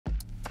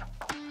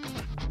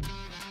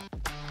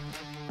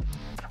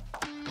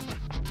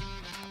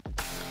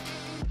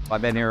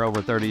I've been here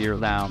over 30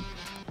 years now,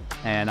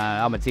 and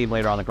I'm a team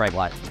leader on the Craig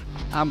line.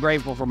 I'm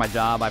grateful for my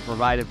job. I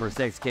provided for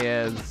 6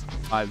 kids.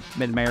 I've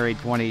been married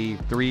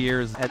 23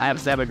 years. I have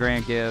 7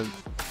 grandkids.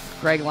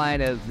 Craig line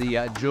is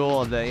the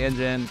jewel of the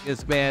engine. It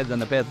spins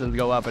and the pistons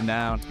go up and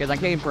down. Because I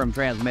came from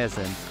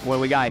transmission. When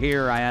we got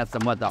here, I asked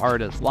them what the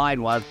hardest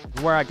line was.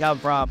 Where I come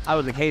from, I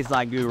was a case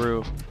line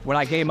guru. When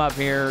I came up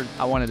here,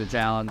 I wanted a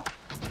challenge.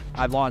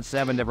 I've launched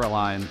 7 different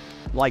lines,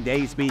 like the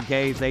 8-speed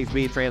case,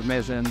 8-speed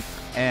transmission,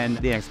 and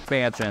the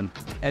expansion.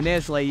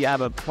 Initially, you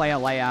have a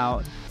plant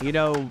layout. You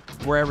know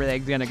where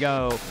everything's gonna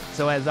go.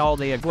 So as all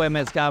the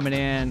equipment's coming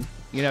in,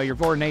 you know, you're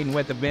coordinating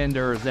with the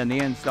vendors and the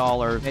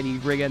installers, and you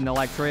bring in the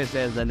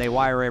electricians and they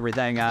wire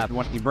everything up.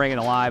 When you bring it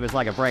alive, it's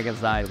like a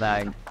Frankenstein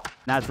thing.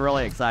 That's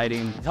really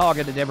exciting.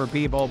 Talking to different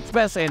people,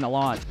 especially in the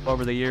launch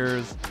over the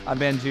years. I've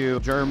been to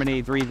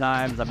Germany 3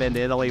 times. I've been to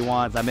Italy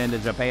once. I've been to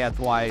Japan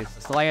twice.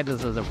 Stellantis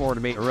has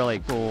afforded me a really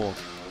cool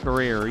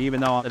career, even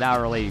though I'm an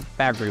hourly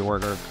factory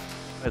worker.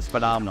 It's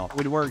phenomenal.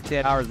 We'd work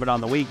 10 hours, but on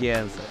the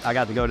weekends, I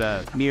got to go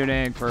to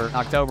Munich for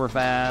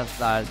Oktoberfest.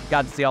 I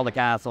got to see all the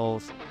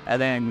castles,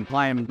 and then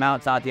climb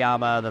Mount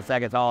Satyama, the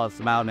second tallest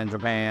mountain in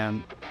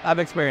Japan. I've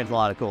experienced a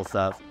lot of cool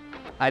stuff.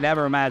 I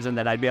never imagined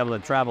that I'd be able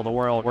to travel the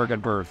world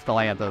working for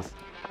Stellantis.